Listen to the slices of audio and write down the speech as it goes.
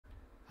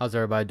How's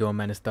everybody doing,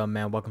 man? It's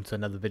Thumpman. Welcome to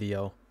another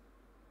video.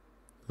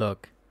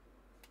 Look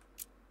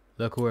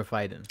who we're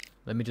fighting.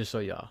 Let me just show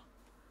y'all.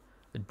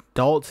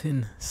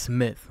 Dalton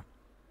Smith.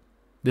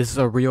 This is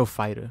a real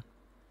fighter.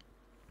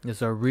 This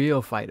is a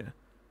real fighter.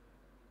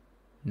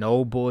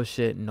 No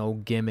bullshit, no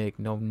gimmick,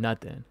 no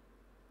nothing.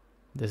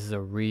 This is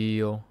a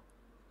real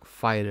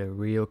fighter,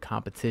 real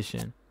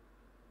competition.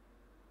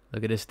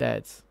 Look at his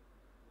stats.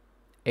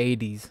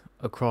 80s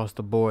across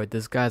the board.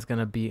 This guy's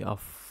gonna be a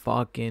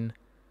fucking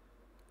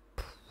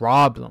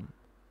problem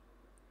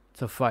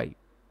to fight.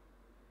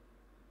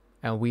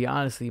 And we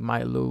honestly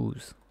might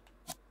lose.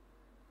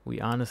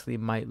 We honestly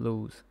might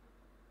lose.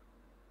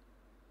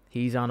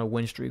 He's on a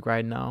win streak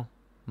right now.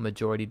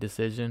 Majority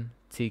decision,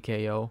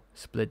 TKO,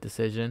 split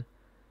decision.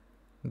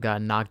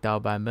 Got knocked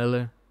out by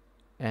Miller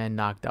and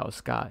knocked out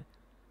Scott.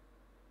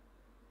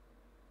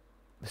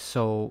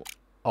 So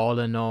all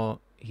in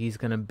all, he's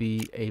going to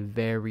be a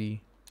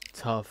very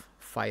tough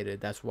fighter.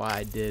 That's why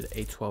I did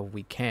a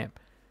 12-week camp.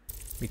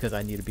 Because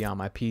I need to be on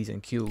my P's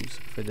and Q's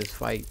for this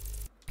fight.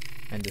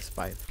 And this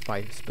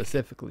fight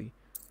specifically.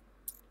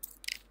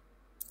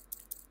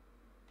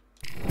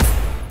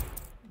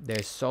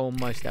 There's so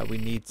much that we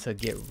need to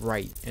get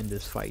right in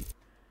this fight.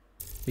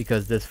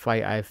 Because this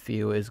fight, I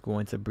feel, is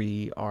going to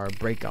be our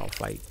breakout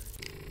fight.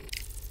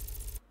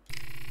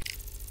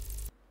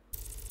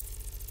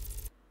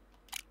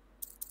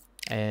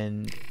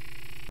 And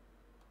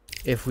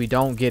if we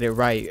don't get it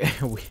right,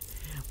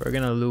 we're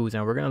going to lose.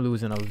 And we're going to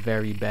lose in a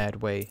very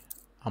bad way,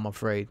 I'm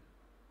afraid.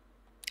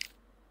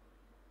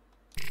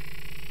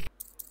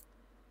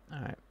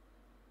 Alright.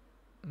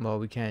 Well,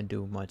 we can't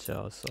do much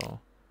else, so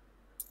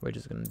we're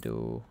just going to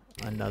do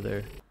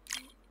another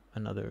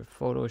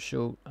photo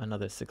shoot,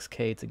 another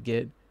 6K to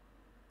get.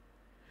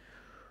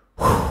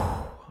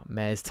 Whew.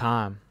 Man, it's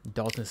time.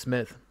 Dalton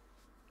Smith,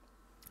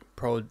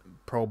 pro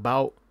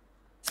bout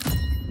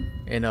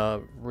in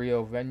a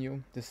real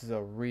venue. This is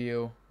a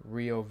real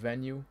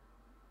venue.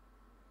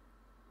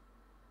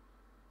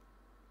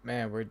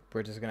 Man,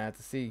 we're just gonna have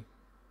to see.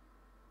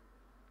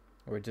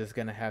 We're just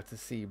gonna have to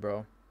see,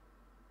 bro.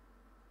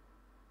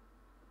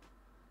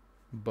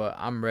 But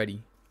I'm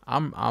ready.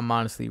 I'm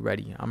honestly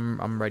ready.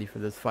 I'm ready for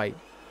this fight.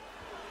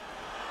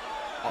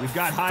 We've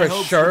got high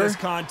hopes for this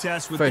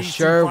contest. With for these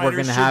sure, two we're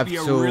gonna have to.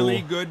 A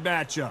really good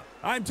matchup.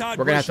 I'm Todd.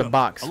 We're gonna have to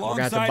box. We're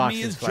gonna have to box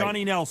me this is fight.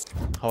 Johnny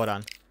Nelson. Hold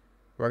on.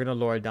 We're gonna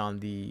lower down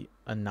the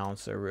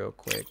announcer real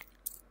quick.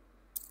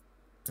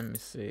 Let me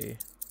see.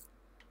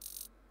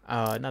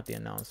 Not the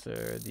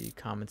announcer, the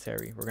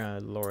commentary. We're gonna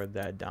lower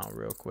that down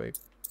real quick.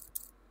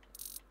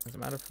 As a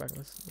matter of fact,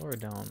 let's lower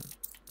down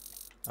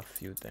a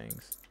few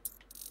things.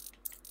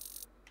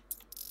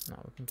 No,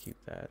 we can keep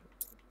that.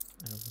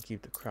 And we can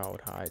keep the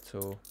crowd high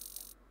too.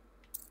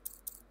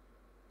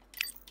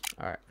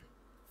 Alright.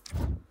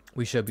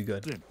 We should be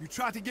good. You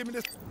tried to give me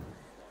this.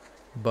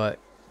 But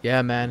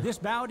yeah, man. This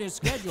bout is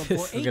scheduled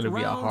This for is 8 gonna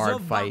be a rounds hard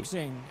of fight.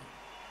 boxing.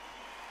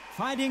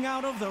 Fighting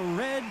out of the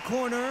red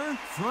corner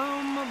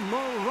from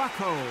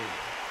Morocco,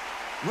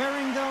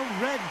 wearing the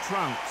red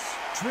trunks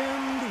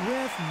trimmed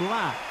with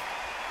black.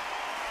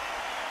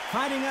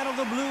 Fighting out of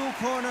the blue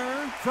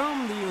corner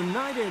from the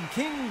United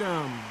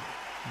Kingdom,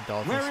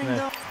 Dalton wearing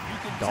Smith.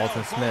 the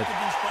Dalton Smith.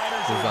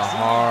 This is a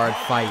hard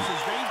fight.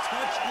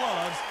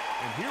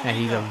 And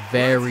he's a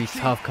very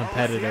tough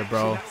competitor,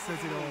 bro.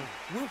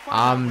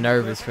 I'm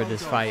nervous for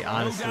this fight,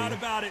 honestly. No doubt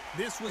about it.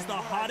 This was the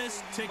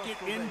hottest ticket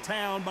in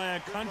town by a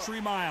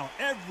country mile.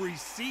 Every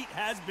seat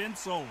has been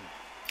sold.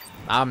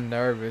 I'm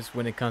nervous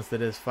when it comes to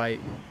this fight.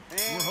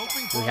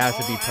 We have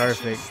to be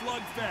perfect.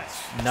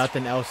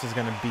 Nothing else is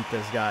going to beat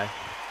this guy.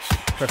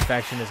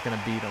 Perfection is going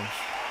to beat him.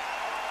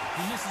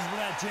 He misses with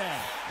that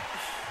jab.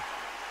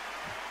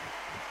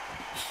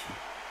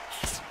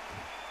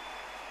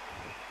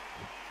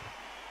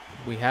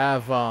 We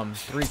have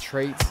 3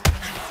 traits.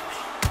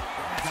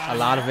 A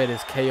lot of it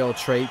is KO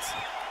traits.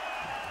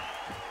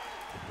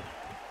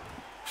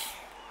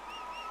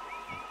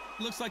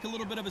 Looks like a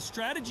little bit of a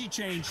strategy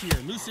change here,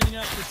 loosening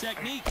up the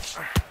technique.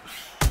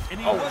 And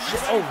he wasn't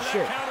ready for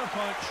that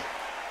counterpunch.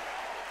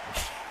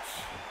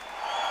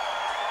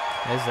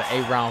 This is an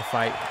 8-round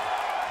fight.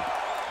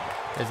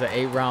 It's an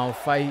 8-round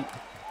fight.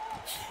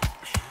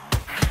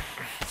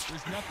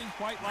 There's nothing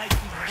quite like the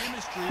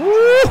chemistry between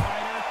the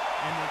fighter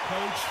and their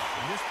coach,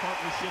 and this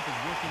partnership is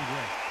working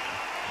great.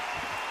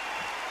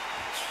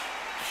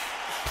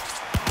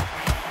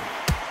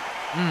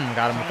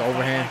 Got him with the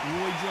overhand. Like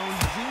Roy Jones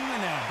Jr.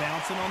 now,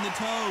 bouncing on the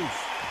toes.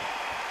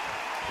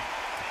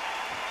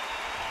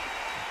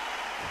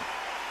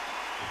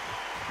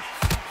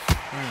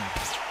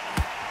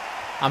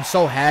 I'm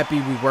so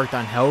happy we worked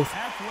on health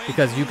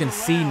because you can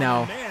see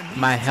now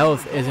my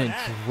health isn't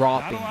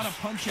dropping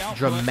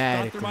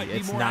dramatically.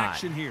 It's not.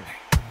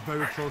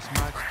 Very close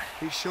match.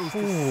 It shows the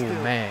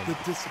skill, the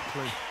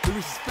discipline, the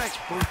respect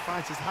both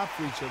fighters have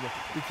for each other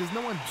because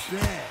no one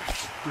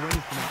dares do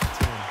anything out of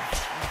turn.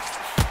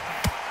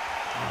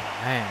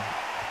 Oh man,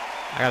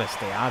 I gotta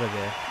stay out of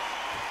there.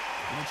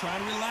 Gonna try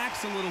to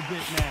relax a little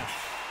bit now.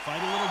 Fight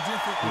a little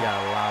differently. He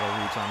got a lot of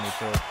reach on me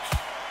too.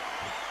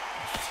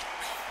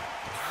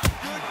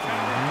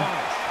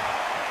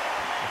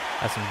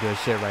 That's some good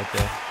shit right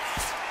there.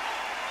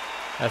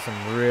 That's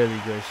some really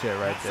good shit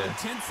right there. Not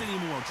so tense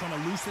anymore. Trying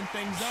to loosen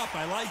things up.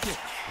 I like it.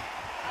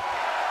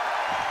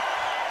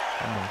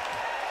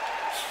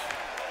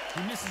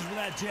 He misses with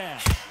that jab.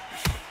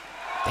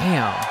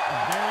 Damn.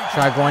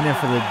 Try going in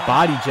for the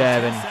body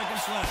jab and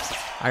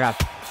I got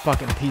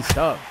fucking pieced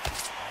up.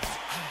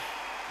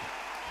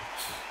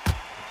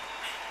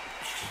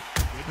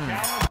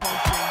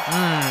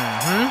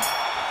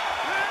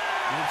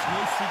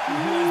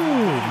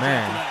 Ooh,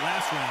 man.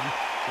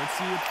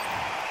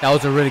 That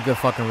was a really good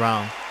fucking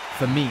round.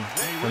 For me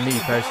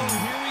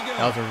personally.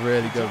 That was a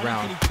really good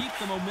round.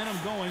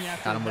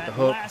 Got him with the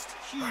hook.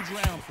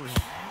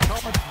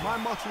 My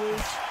motto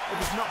is, if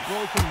it's not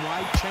broken,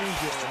 why change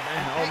it?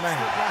 Oh man.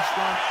 Last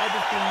round,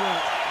 everything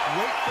works.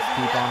 Wait for the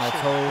keep on our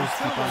toes,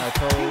 keep on our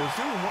toes. Keep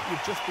doing what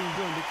you've just been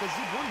doing because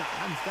you've won that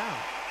hands down.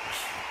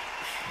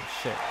 Oh,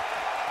 shit.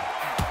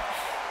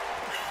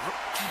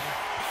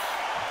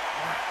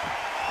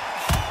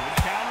 Good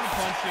counter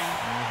punching.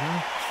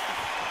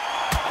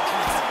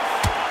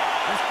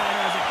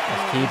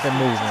 Let's keep it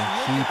moving.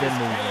 Keep it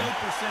moving.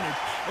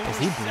 Is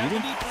he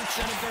bleeding?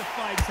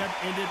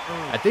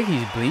 I think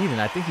he's bleeding.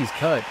 I think he's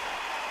cut.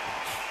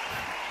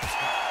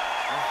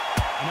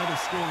 Another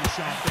scoring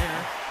shot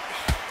there.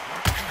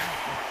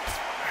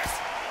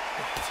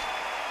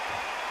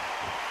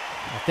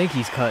 I think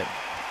he's cut.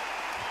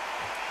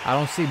 I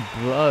don't see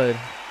blood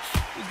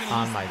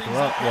on my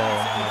glove. Well,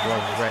 my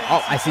glove is red.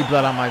 Oh, I see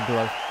blood on my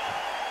glove.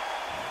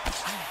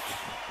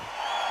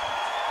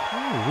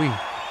 Ooh-wee.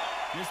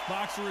 This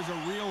boxer is a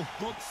real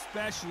hook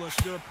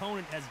specialist. Your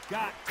opponent has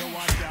got to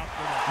watch out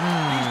for that.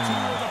 These two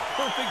are the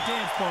perfect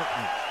dance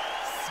partner.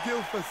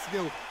 Skill for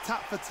skill,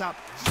 tap for tap.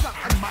 She's like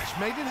a match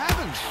made in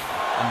heaven.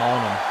 I'm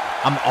on him.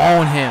 I'm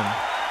on him.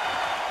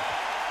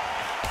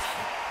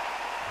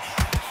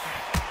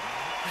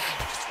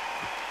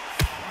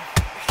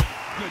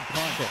 Good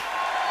punch.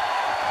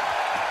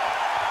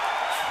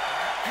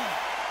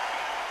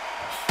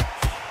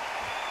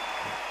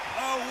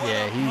 Oh,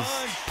 yeah,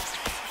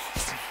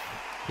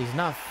 he's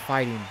not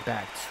fighting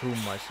back too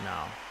much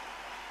now.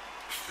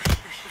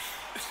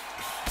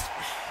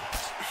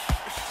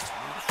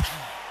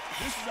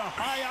 This is a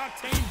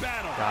high-octane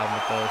battle. Got him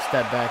with the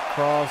step back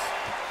cross.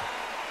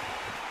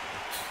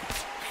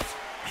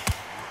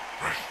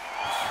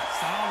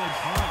 Solid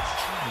punch.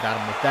 Got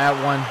him with that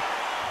one.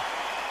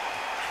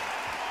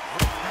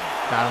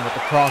 Got him with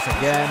the cross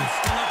again.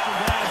 Still up for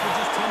grabs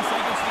with just 10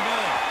 seconds to go.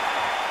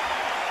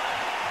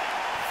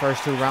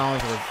 First two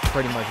rounds were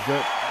pretty much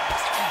good.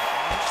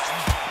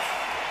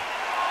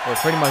 Were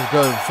pretty much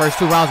good. First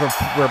two rounds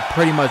were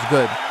pretty much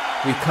good.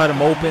 We cut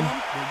him open.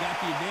 They got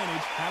the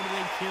advantage. How do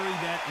they carry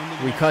that into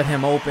the We cut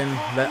him open.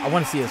 I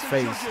want to see his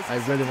face. I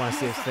really want to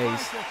see his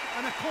face.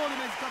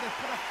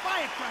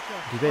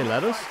 Do they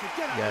let us?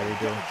 Yeah, they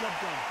do.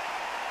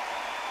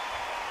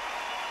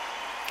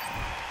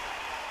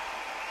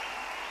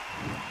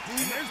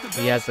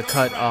 He has the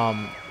cut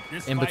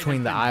in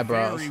between the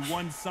eyebrows. Very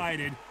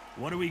one-sided.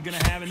 What are we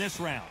gonna have in this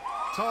round?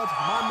 Todd,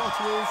 my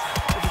motto is,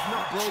 if it's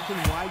not broken,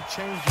 why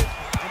change it?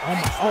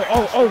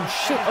 Oh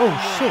shit! Oh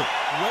shit!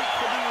 Wait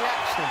for the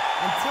reaction.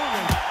 Until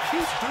then,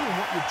 keep doing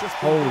what you've just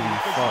been doing.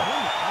 Holy fuck!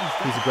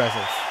 He's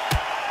aggressive.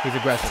 He's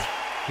aggressive.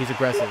 He's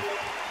aggressive.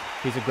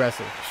 He's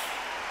aggressive.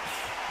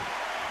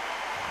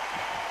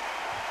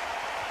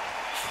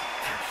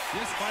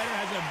 This fighter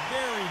has a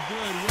very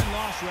good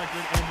win-loss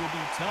record and will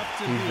be tough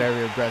to beat. He's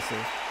very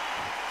aggressive.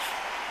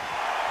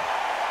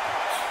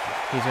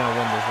 He's gonna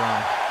win this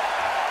round.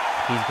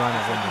 He's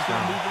gonna win this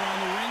round. Move around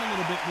the ring a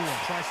little bit more.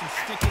 Try some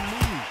stick and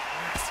move.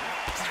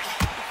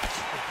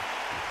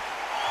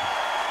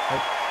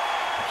 Oh.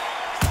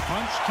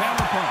 Punch,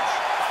 counter punch.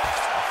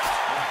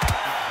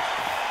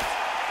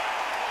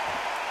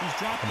 He's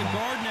dropped the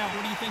guard now.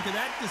 What do you think of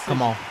that decision?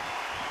 Come on.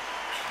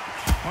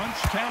 Punch,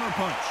 counter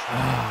punch.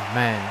 Oh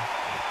man.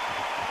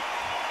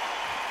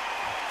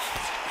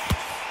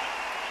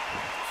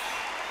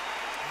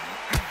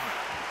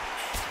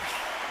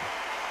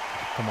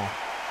 Come on.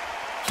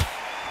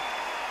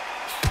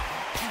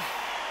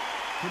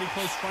 Pretty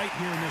close fight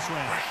here in this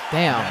round.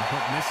 Damn. That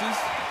hook misses.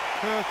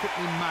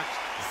 Perfectly matched.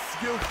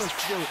 Skill for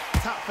skill,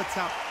 tap for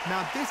tap.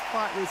 Now this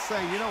fight will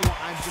say, you know what,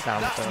 I'm just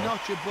that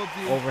notch above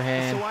you.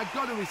 Overhand. So I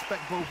got to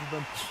respect both of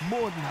them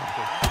more than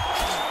happy.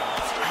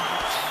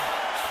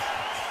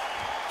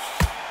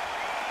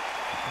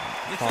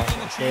 Looks like a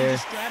little change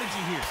of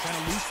strategy here. Trying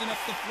to loosen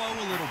up the flow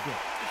a little bit.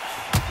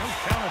 Those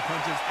counter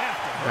punches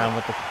after. Round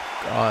with the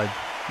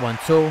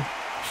 1-2.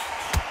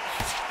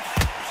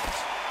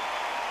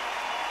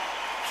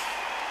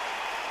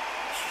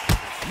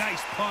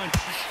 Nice punch.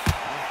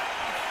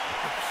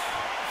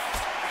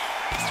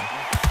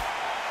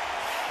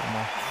 Come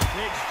on.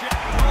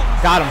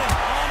 Got him.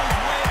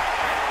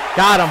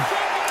 Got him.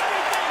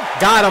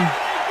 Got him.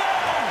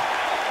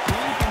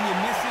 When you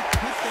miss it,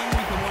 good thing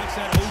we can watch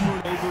that over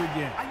and over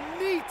again. I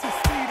need to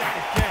see that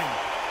again.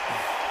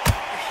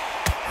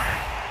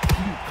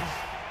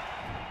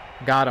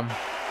 Got him.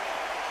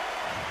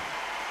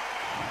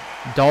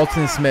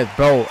 Dalton Smith,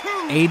 bro.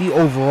 80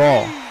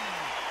 overall.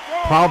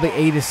 probably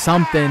 80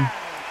 something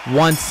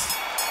once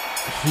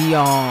he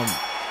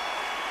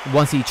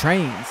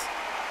trains.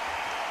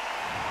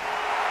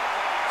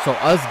 So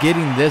us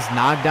getting this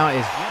knockdown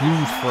is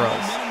huge for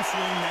us.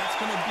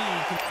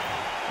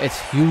 It's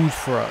huge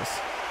for us.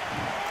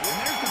 And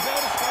there's the bell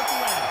to start the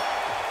round.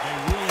 They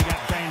really got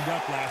banged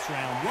up last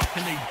round. What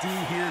can they do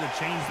here to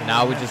change the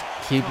Now we momentum?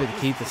 just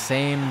keep the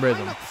same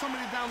rhythm.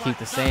 Keep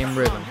the same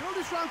rhythm.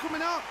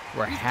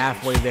 We're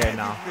halfway there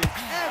now. Everything.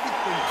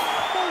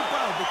 Full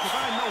well because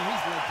I know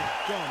his leg is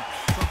gone.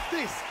 So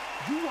this,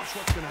 you watch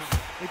what's going to happen.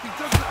 If he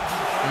doesn't,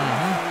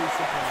 very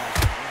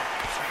surprised.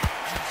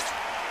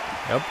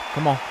 Yep,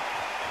 come on.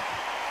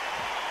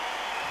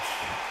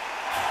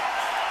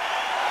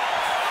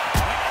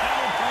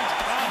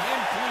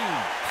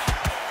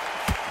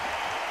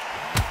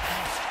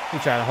 He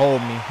tried to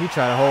hold me. He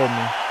tried to hold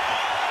me.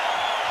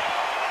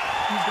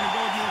 He's going to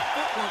go with your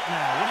footwork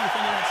now. What do you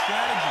think of that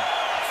strategy?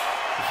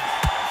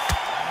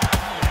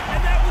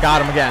 And that was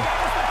Got him again. That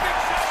was the big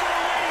shot we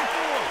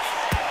were waiting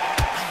for.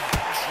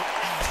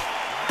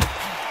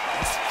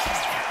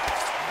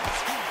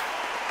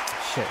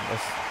 Shit,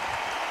 let's...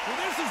 Well,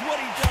 this is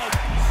what he does.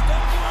 He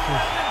stumbles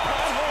around in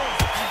potholes.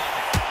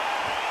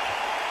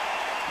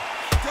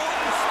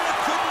 Dalton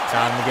Smith couldn't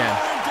Got him take again.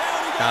 the arm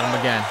down. He Got him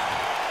again.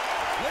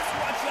 Let's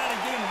watch that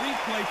again.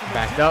 Replay from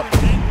Backed a up.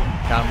 different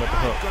angle. Got him with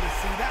the hook. Got to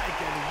see that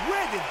again.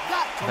 Where did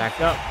that come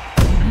Backed up.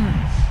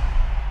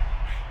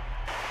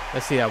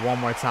 Let's see that one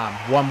more time.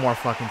 One more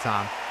fucking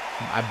time.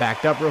 I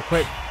backed up real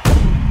quick.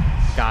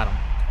 Got him.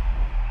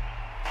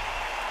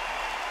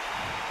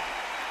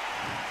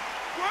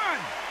 1,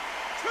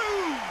 2,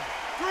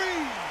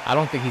 3. I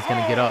don't think he's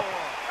gonna get up. 5,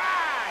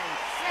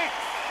 6,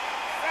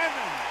 7,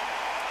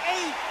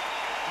 8,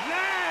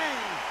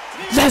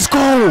 9, 10. Let's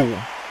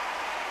go!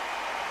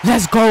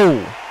 Let's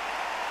go!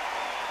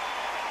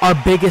 Our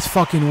biggest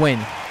fucking win.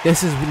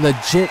 This is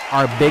legit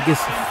our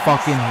biggest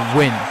fucking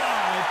win. A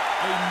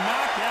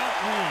knockout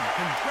win.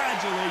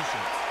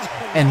 Congratulations.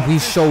 And we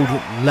showed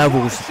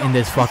levels in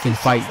this fucking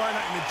fight.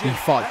 We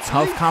fought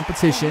tough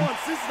competition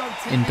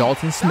in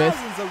Dalton Smith.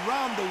 Thousands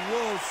around the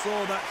world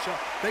saw that shot.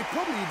 They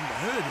probably even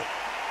heard it.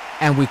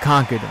 And we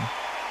conquered him.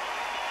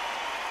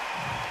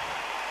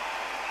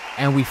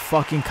 And we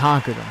fucking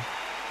conquered him.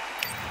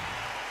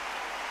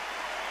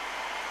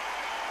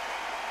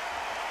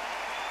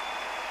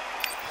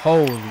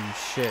 Holy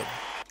shit.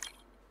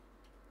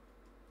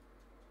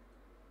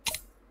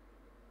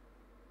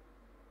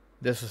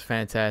 This was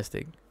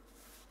fantastic.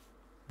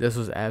 This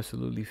was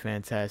absolutely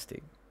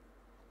fantastic.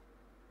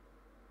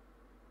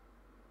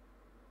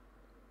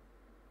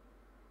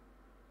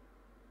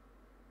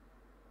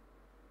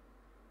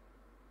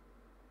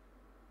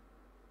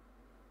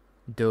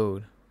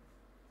 Dude,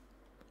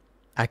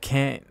 I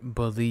can't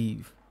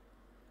believe,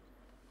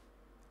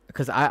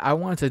 because I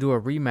wanted to do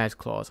a rematch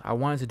clause.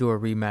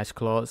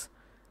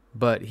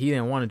 But he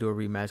didn't want to do a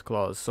rematch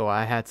clause. So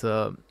I had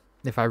to,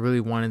 if I really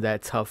wanted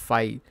that tough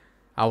fight,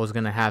 I was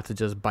going to have to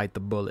just bite the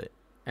bullet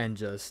and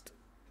just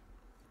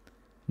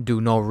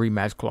do no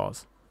rematch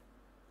clause.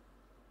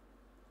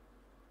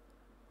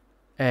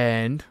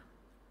 And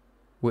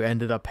we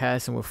ended up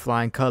passing with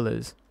flying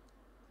colors.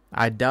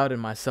 I doubted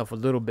myself a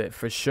little bit,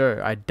 for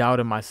sure. I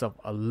doubted myself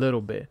a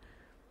little bit.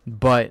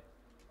 But,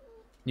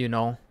 you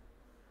know,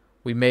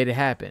 we made it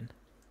happen.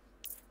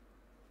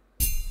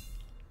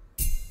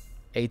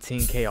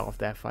 18K off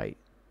that fight.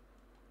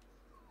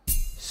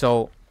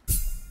 So,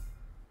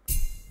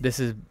 this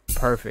is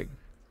perfect.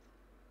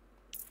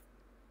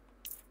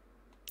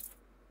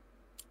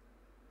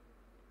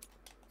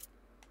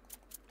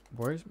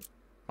 Where's...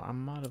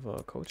 I'm out of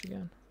a coach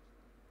again?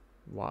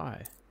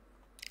 Why?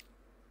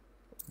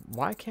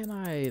 Why can't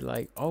I,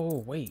 like... Oh,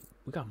 wait.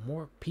 We got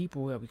more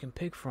people that we can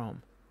pick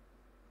from.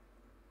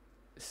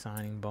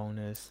 Signing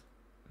bonus.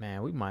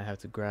 Man, we might have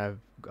to grab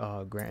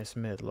Grant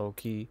Smith,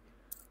 low-key.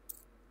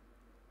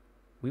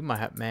 We might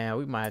have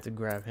to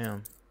grab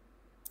him.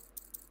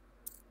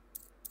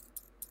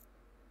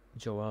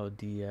 Joel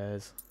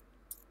Diaz.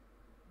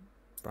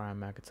 Brian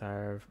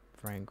McIntyre,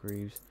 Frank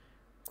Greaves,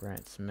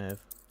 Grant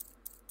Smith.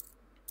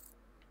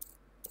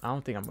 I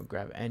don't think I'm going to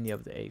grab any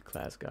of the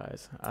A-class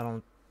guys. I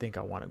don't think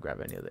I want to grab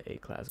any of the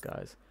A-class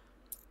guys.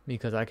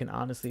 Because I can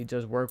honestly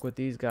just work with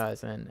these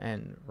guys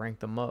and rank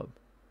them up.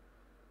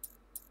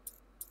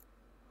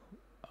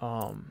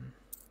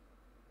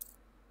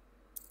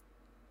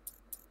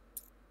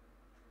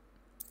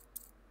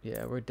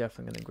 Yeah, we're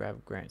definitely going to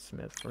grab Grant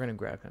Smith. We're going to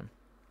grab him.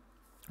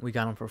 We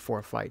got him for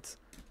 4 fights.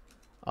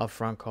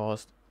 Upfront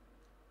cost.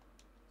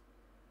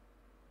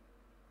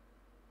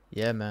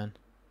 Yeah, man.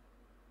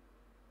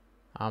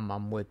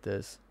 I'm with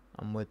this.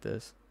 I'm with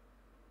this.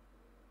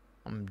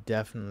 I'm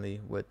definitely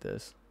with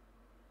this.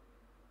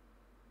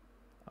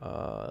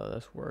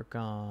 Let's work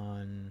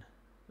on...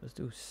 Let's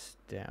do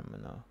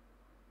stamina.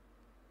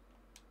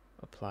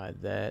 Apply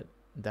that.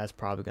 That's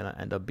probably going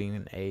to end up being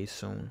an A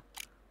soon.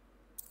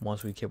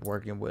 Once we keep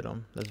working with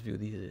him. Let's view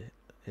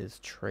his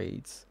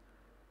traits.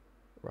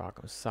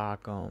 Rock'em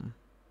sock'em.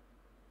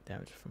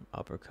 Damage from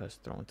uppercuts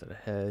thrown to the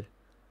head.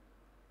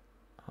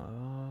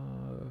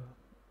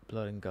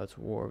 Blood and Guts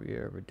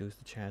Warrior. Reduce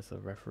the chance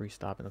of referee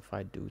stopping the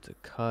fight due to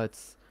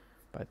cuts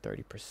by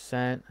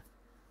 30%.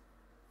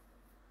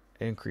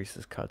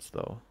 Increases cuts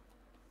though.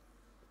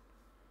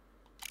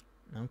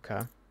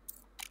 Okay.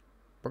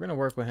 We're going to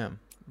work with him.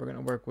 We're going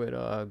to work with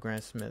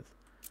Grant Smith.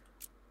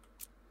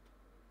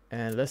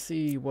 And let's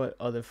see what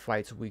other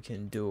fights we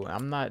can do.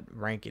 I'm not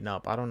ranking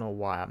up. I don't know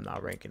why I'm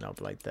not ranking up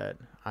like that.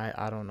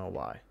 I don't know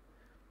why.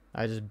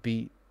 I just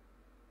beat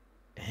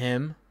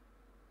him.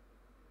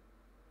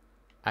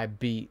 I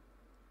beat,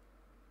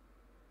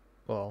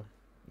 well,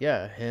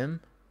 yeah,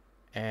 him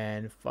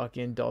and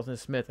fucking Dalton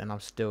Smith, and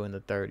I'm still in the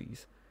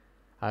 30s.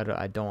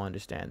 I don't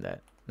understand that.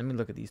 Let me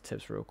look at these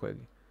tips real quick.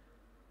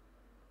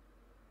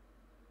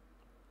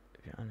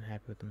 If you're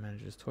unhappy with the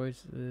manager's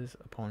choices,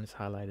 opponents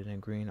highlighted in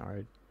green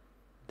are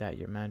that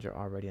your manager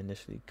already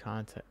initially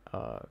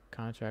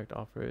contract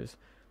offers.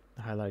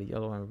 Highlighted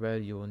yellow and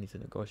red, you will need to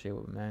negotiate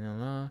with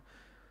manager.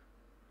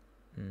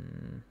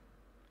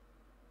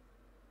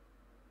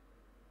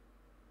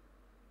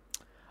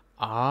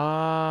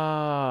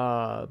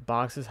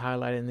 Boxes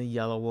highlighted in the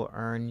yellow will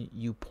earn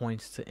you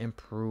points to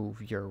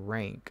improve your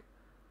rank.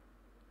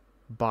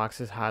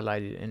 Boxes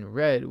highlighted in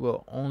red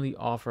will only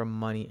offer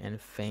money and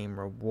fame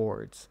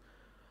rewards.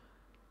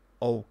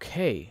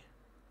 Okay.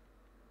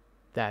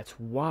 That's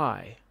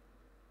why.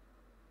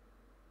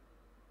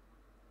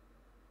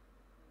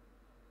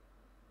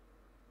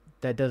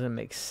 That doesn't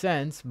make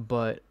sense,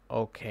 but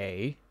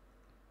okay.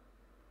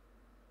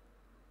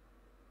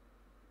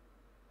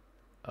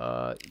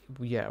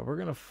 Yeah, we're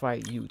gonna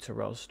fight you,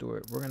 Terrell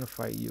Stewart. We're gonna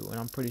fight you, and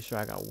I'm pretty sure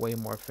I got way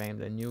more fame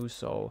than you,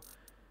 so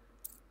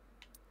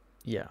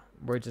yeah,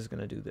 we're just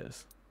gonna do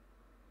this.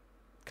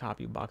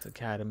 Copy Box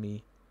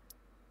Academy.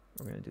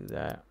 We're gonna do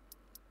that.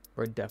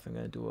 We're definitely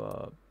gonna do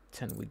a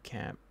 10-week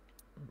camp.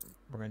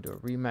 We're gonna do a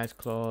rematch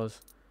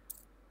clause,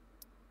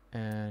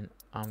 and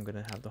I'm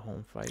gonna have the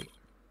home fight.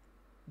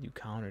 You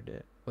countered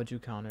it. What you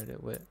countered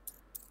it with?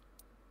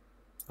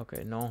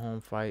 Okay, no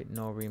home fight,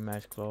 no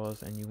rematch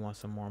clause, and you want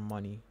some more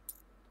money.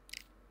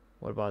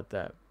 What about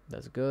that?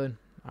 That's good.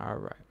 All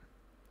right.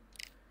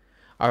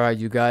 All right,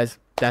 you guys.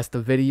 That's the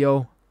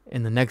video.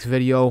 In the next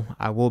video,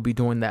 I will be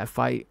doing that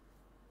fight.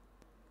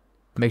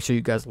 Make sure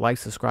you guys like,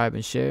 subscribe,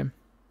 and share.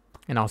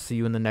 And I'll see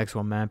you in the next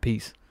one, man.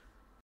 Peace.